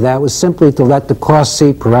resolution of that was simply to let the cost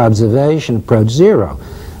C per observation approach 0.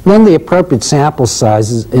 Then the appropriate sample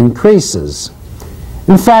size increases.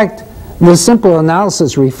 In fact, the simple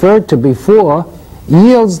analysis referred to before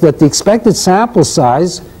yields that the expected sample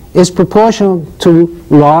size is proportional to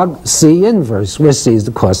log C inverse, where C is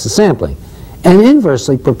the cost of sampling, and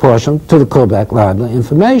inversely proportional to the Kullback-Leibler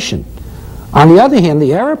information. On the other hand,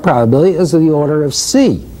 the error probability is of the order of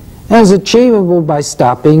C, and is achievable by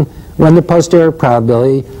stopping when the posterior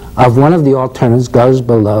probability of one of the alternatives goes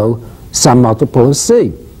below some multiple of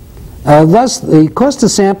C. Thus, the cost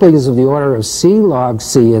of sampling is of the order of C log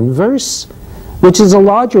C inverse, which is a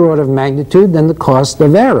larger order of magnitude than the cost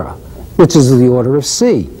of error, which is of the order of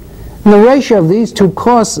C. And the ratio of these two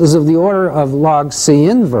costs is of the order of log C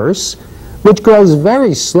inverse, which grows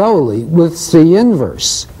very slowly with C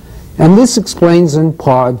inverse. And this explains in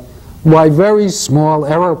part why very small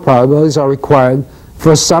error probabilities are required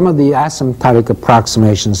for some of the asymptotic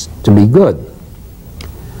approximations to be good.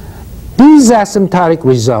 These asymptotic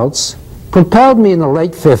results propelled me in the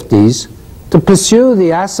late 50s to pursue the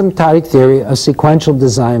asymptotic theory of sequential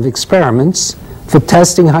design of experiments for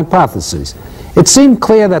testing hypotheses. It seemed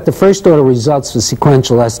clear that the first-order results for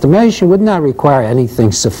sequential estimation would not require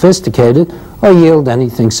anything sophisticated or yield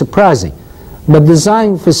anything surprising. But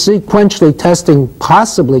design for sequentially testing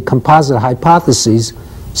possibly composite hypotheses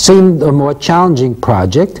seemed a more challenging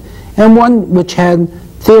project, and one which had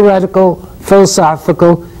theoretical,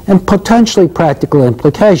 philosophical, and potentially practical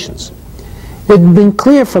implications. It had been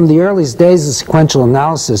clear from the earliest days of sequential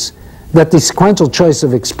analysis that the sequential choice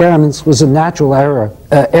of experiments was a natural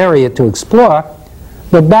area to explore,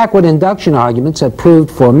 but backward induction arguments had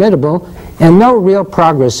proved formidable, and no real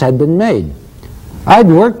progress had been made. I'd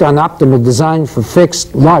worked on optimal design for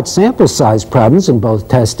fixed large sample size problems in both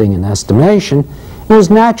testing and estimation. It was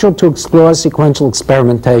natural to explore sequential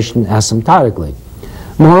experimentation asymptotically.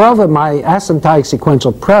 Moreover, my asymptotic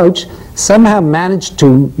sequential approach somehow managed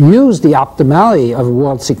to use the optimality of a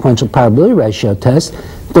Wald sequential probability ratio test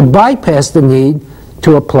to bypass the need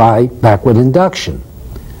to apply backward induction.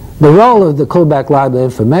 The role of the Kullback-Leibler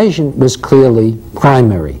information was clearly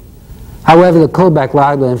primary. However, the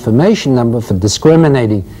Kullback-Leibler information number for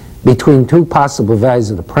discriminating between two possible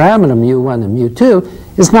values of the parameter mu1 and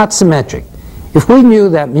mu2 is not symmetric. If we knew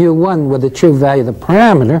that mu1 were the true value of the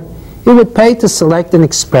parameter, it would pay to select an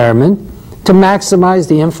experiment to maximize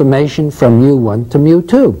the information from mu1 to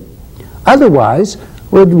mu2. Otherwise,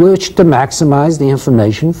 we'd wish to maximize the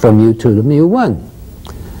information from mu2 to mu1.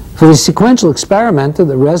 For the sequential experimenter,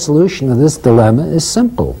 the resolution of this dilemma is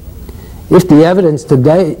simple. If the evidence to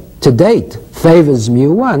date favors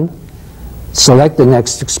mu1, select the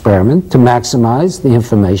next experiment to maximize the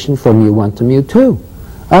information from mu1 to mu2.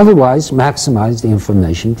 Otherwise, maximize the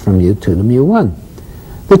information from mu2 to mu1.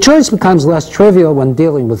 The choice becomes less trivial when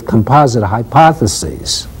dealing with composite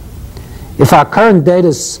hypotheses. If our current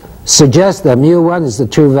data suggests that mu1 is the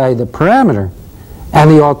true value of the parameter, and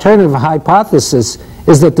the alternative hypothesis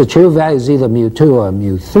is that the true value is either mu2 or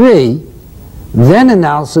mu3, then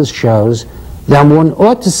analysis shows that one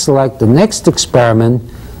ought to select the next experiment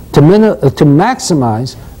to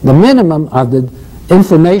maximize the minimum of the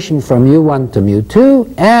information from mu1 to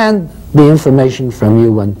mu2 and the information from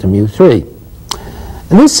mu1 to mu3.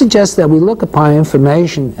 And this suggests that we look upon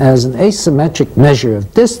information as an asymmetric measure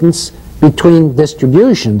of distance between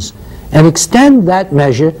distributions and extend that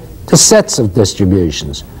measure to sets of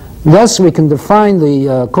distributions. Thus, we can define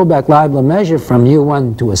the Kullback-Leibler measure from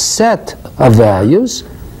mu1 to a set of values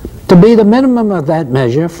to be the minimum of that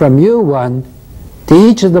measure from mu1 to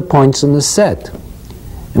each of the points in the set.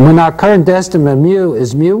 And when our current estimate of mu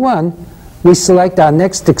is mu1, we select our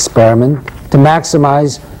next experiment to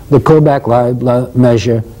maximize the Kullback-Leibler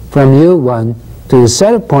measure from mu1 to the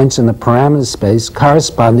set of points in the parameter space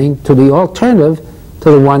corresponding to the alternative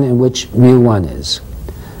to the one in which mu1 is.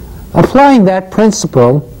 Applying that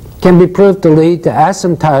principle can be proved to lead to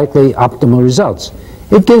asymptotically optimal results.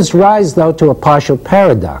 It gives rise, though, to a partial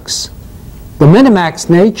paradox. The minimax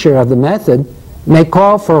nature of the method may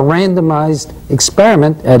call for a randomized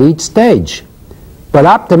experiment at each stage. but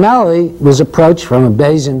optimality was approached from a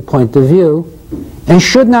Bayesian point of view and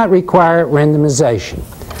should not require randomization.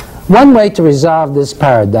 One way to resolve this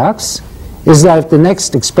paradox is that if the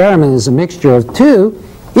next experiment is a mixture of two,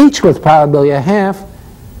 each with probability of half,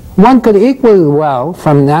 one could equally well,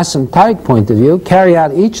 from an asymptotic point of view, carry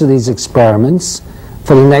out each of these experiments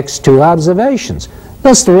for the next two observations.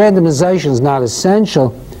 Thus, the randomization is not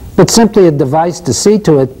essential, but simply a device to see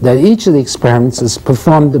to it that each of the experiments is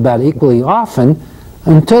performed about equally often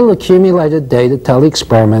until accumulated data tell the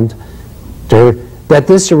experimenter that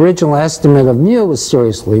this original estimate of mu was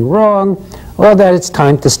seriously wrong, or that it's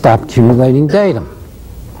time to stop accumulating data.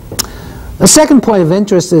 A second point of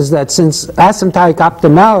interest is that since asymptotic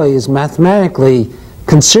optimality is mathematically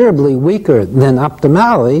considerably weaker than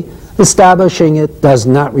optimality, establishing it does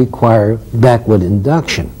not require backward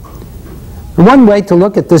induction. One way to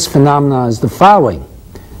look at this phenomenon is the following.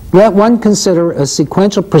 Let one consider a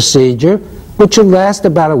sequential procedure which will last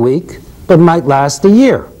about a week, but might last a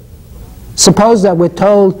year. Suppose that we're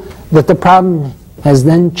told that the problem has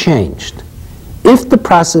then changed. If the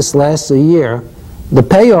process lasts a year, the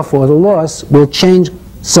payoff or the loss will change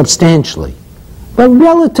substantially, but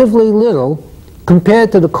relatively little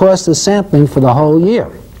compared to the cost of sampling for the whole year.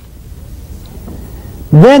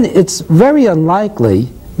 Then it's very unlikely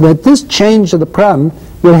that this change of the problem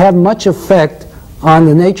will have much effect on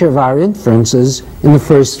the nature of our inferences in the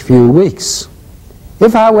first few weeks.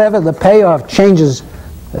 If, however, the payoff changes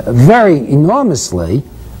very enormously,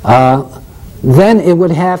 then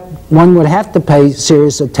one would have to pay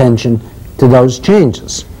serious attention to those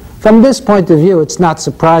changes. From this point of view, it's not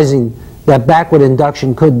surprising that backward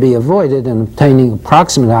induction could be avoided in obtaining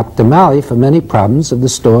approximate optimality for many problems of the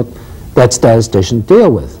sort that statisticians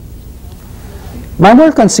deal with. My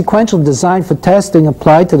work on sequential design for testing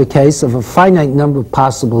applied to the case of a finite number of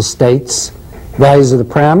possible states, values of the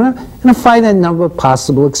parameter, and a finite number of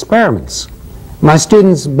possible experiments. My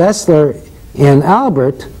students Bessler and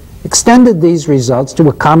Albert extended these results to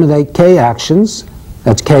accommodate k actions,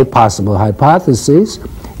 that's k possible hypotheses,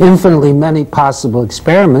 infinitely many possible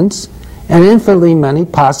experiments, and infinitely many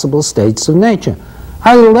possible states of nature.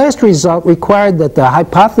 The last result required that the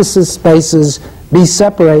hypothesis spaces be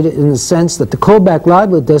separated in the sense that the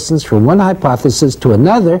Kullback-Leibler distance from one hypothesis to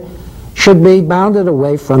another should be bounded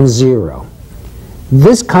away from zero.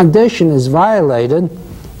 This condition is violated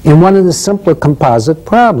in one of the simpler composite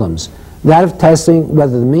problems, that of testing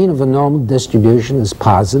whether the mean of a normal distribution is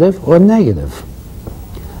positive or negative.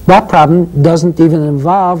 That problem doesn't even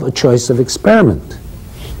involve a choice of experiment.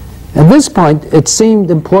 At this point, it seemed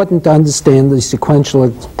important to understand the sequential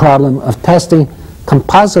problem of testing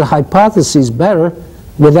composite hypotheses better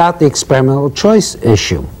without the experimental choice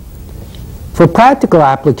issue. For practical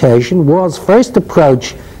application, Wald's first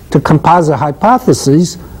approach to composite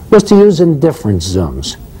hypotheses was to use indifference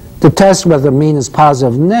zones. To test whether mean is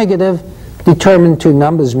positive or negative, determine two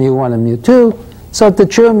numbers, mu1 and mu2, so if the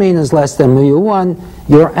true mean is less than mu1,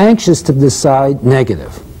 you're anxious to decide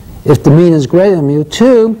negative. If the mean is greater than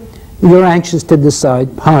mu2, you're anxious to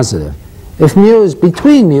decide positive. If mu is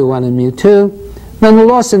between mu1 and mu2, then the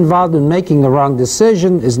loss involved in making the wrong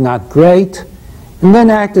decision is not great, and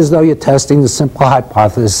then act as though you're testing the simple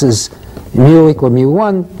hypothesis mu equal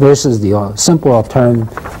mu1 versus the simple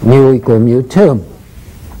alternative mu equal mu2.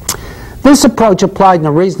 This approach applied in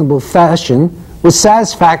a reasonable fashion was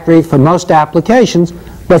satisfactory for most applications,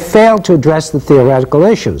 but failed to address the theoretical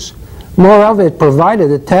issues. Moreover, it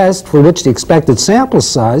provided a test for which the expected sample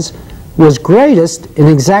size was greatest in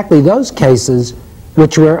exactly those cases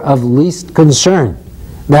which were of least concern.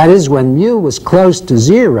 That is, when mu was close to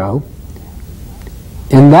zero.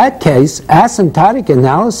 In that case, asymptotic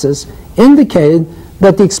analysis indicated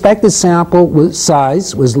that the expected sample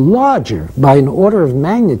size was larger by an order of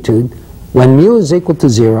magnitude when mu is equal to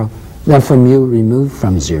zero than for mu removed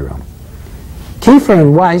from zero. Kiefer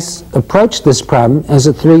and Weiss approached this problem as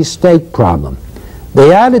a three-state problem.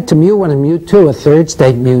 They added to mu1 and mu2 a third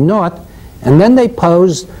state mu0, and then they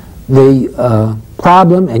posed the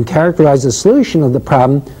problem and characterized the solution of the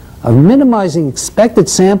problem of minimizing expected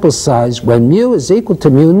sample size when mu is equal to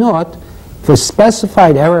mu0 for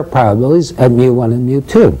specified error probabilities at mu1 and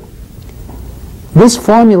mu2. This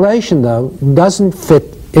formulation, though, doesn't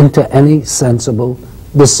fit into any sensible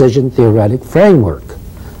decision theoretic framework.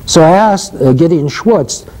 So I asked Gideon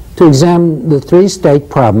Schwartz to examine the three-state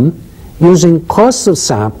problem using costs of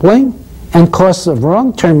sampling and costs of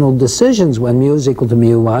wrong terminal decisions when mu is equal to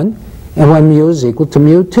mu1 and when mu is equal to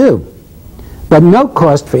mu2, but no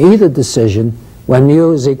cost for either decision when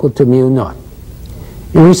mu is equal to mu0.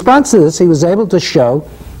 In response to this, he was able to show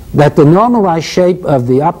that the normalized shape of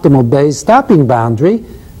the optimal Bayes stopping boundary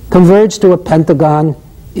converge to a pentagon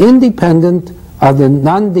independent of the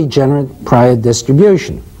non-degenerate prior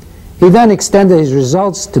distribution. He then extended his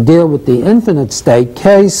results to deal with the infinite state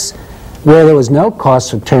case where there was no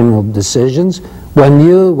cost for terminal decisions when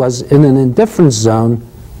mu was in an indifference zone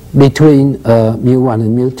between mu1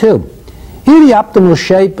 and mu2. Here the optimal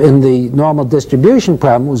shape in the normal distribution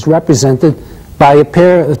problem was represented by a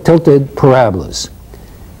pair of tilted parabolas.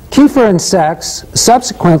 Kiefer and Sachs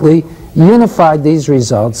subsequently unified these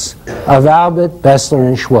results of Albert, Bessler,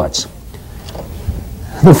 and Schwartz.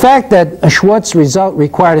 The fact that a Schwartz result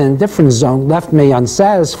required an indifference zone left me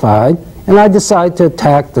unsatisfied, and I decided to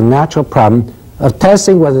attack the natural problem of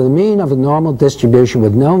testing whether the mean of a normal distribution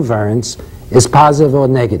with known variance is positive or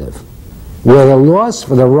negative, where the loss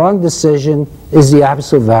for the wrong decision is the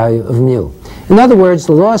absolute value of mu. In other words,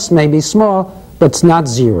 the loss may be small, but it's not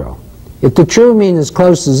zero. If the true mean is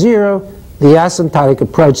close to zero, the asymptotic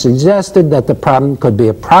approach suggested that the problem could be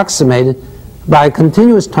approximated by a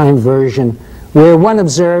continuous time version where one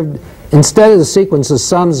observed, instead of the sequence of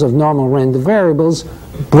sums of normal random variables,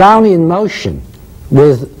 Brownian motion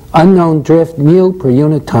with unknown drift mu per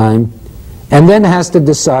unit time, and then has to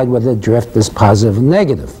decide whether the drift is positive or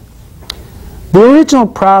negative. The original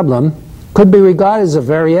problem could be regarded as a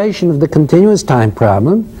variation of the continuous time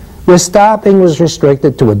problem, where stopping was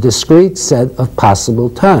restricted to a discrete set of possible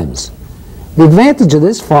times. The advantage of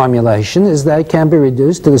this formulation is that it can be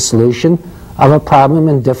reduced to the solution of a problem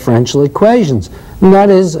in differential equations, and that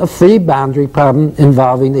is a free boundary problem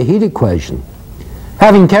involving the heat equation.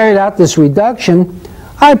 Having carried out this reduction,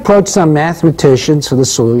 I approached some mathematicians for the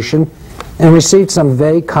solution and received some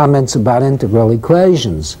vague comments about integral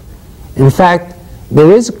equations. In fact,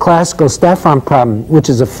 there is a classical Stefan problem, which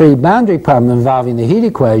is a free boundary problem involving the heat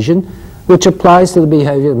equation, which applies to the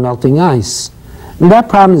behavior of melting ice. And that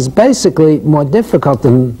problem is basically more difficult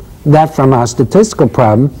than that from our statistical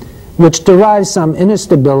problem, which derives some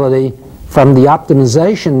instability from the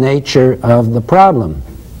optimization nature of the problem.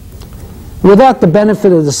 Without the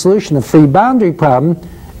benefit of the solution of free boundary problem,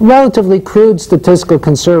 relatively crude statistical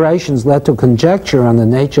considerations led to conjecture on the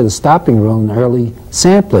nature of the stopping rule in early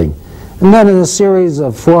sampling. And then in a series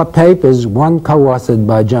of 4 papers, one co-authored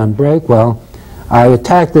by John Breakwell, I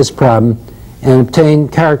attacked this problem and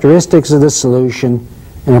obtained characteristics of the solution,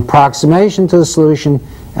 an approximation to the solution,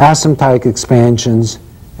 asymptotic expansions,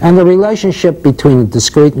 and the relationship between the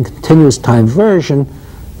discrete and continuous time version,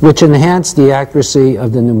 which enhanced the accuracy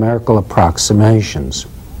of the numerical approximations.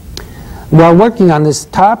 While working on this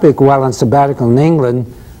topic while on sabbatical in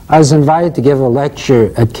England, I was invited to give a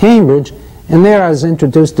lecture at Cambridge, and there I was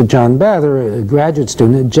introduced to John Bather, a graduate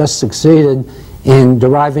student who had just succeeded in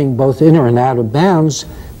deriving both inner and outer bounds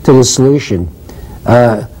to the solution.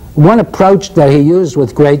 One approach that he used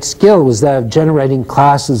with great skill was that of generating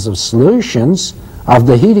classes of solutions of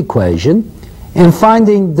the heat equation and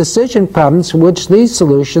finding decision problems for which these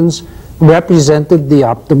solutions represented the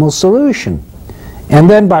optimal solution. And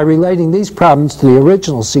then by relating these problems to the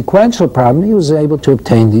original sequential problem, he was able to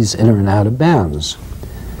obtain these inner and outer bounds.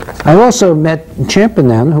 I also met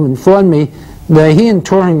Champanen, who informed me that he and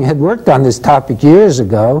Turing had worked on this topic years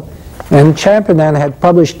ago, and Champanen had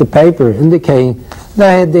published a paper indicating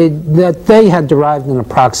that they had derived an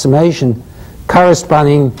approximation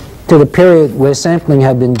corresponding to the period where sampling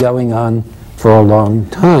had been going on for a long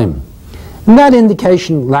time. And that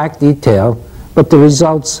indication lacked detail, but the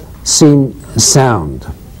results seemed sound.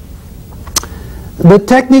 The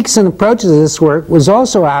techniques and approaches of this work was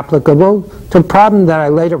also applicable to a problem that I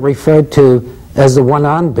later referred to as the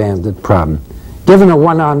one-on banded problem. Given a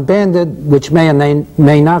one-on banded, which may or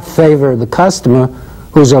may not favor the customer,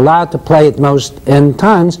 who's allowed to play at most n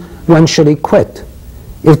times, when should he quit?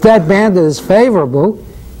 If that banded is favorable,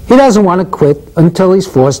 he doesn't want to quit until he's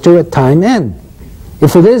forced to at time n.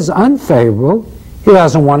 If it is unfavorable, he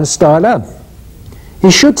doesn't want to start up.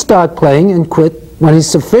 He should start playing and quit when he's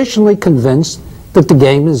sufficiently convinced that the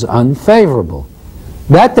game is unfavorable.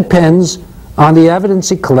 That depends on the evidence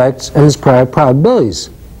he collects and his prior probabilities.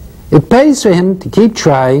 It pays for him to keep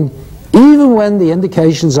trying even when the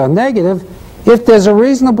indications are negative if there's a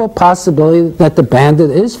reasonable possibility that the bandit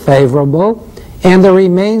is favorable and there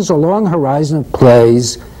remains a long horizon of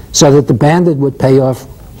plays so that the bandit would pay off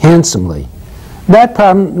handsomely. That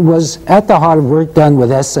problem was at the heart of work done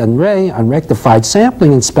with S.N. Ray on rectified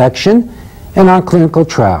sampling inspection and on clinical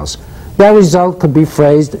trials. That result could be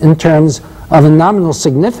phrased in terms of a nominal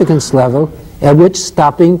significance level at which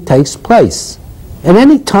stopping takes place. At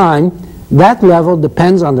any time, that level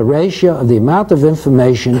depends on the ratio of the amount of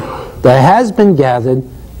information that has been gathered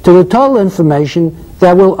to the total information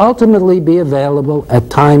that will ultimately be available at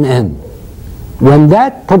time n. When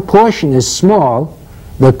that proportion is small,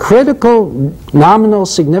 The critical nominal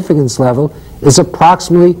significance level is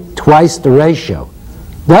approximately twice the ratio.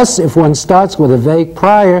 Thus, if one starts with a vague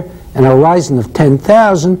prior and a horizon of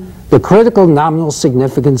 10,000, the critical nominal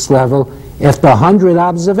significance level after 100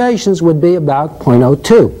 observations would be about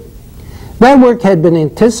 0.02. That work had been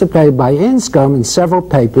anticipated by Anscombe in several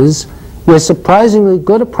papers where surprisingly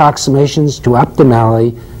good approximations to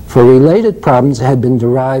optimality for related problems had been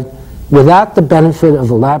derived without the benefit of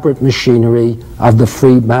elaborate machinery of the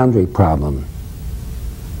free boundary problem.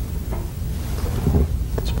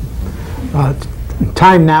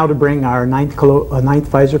 Time now to bring our ninth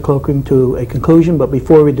Pfizer colloquium to a conclusion, but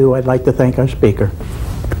before we do, I'd like to thank our speaker.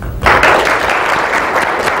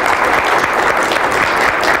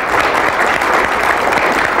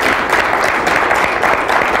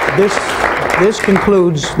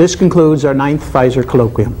 This concludes our ninth Pfizer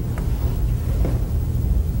colloquium.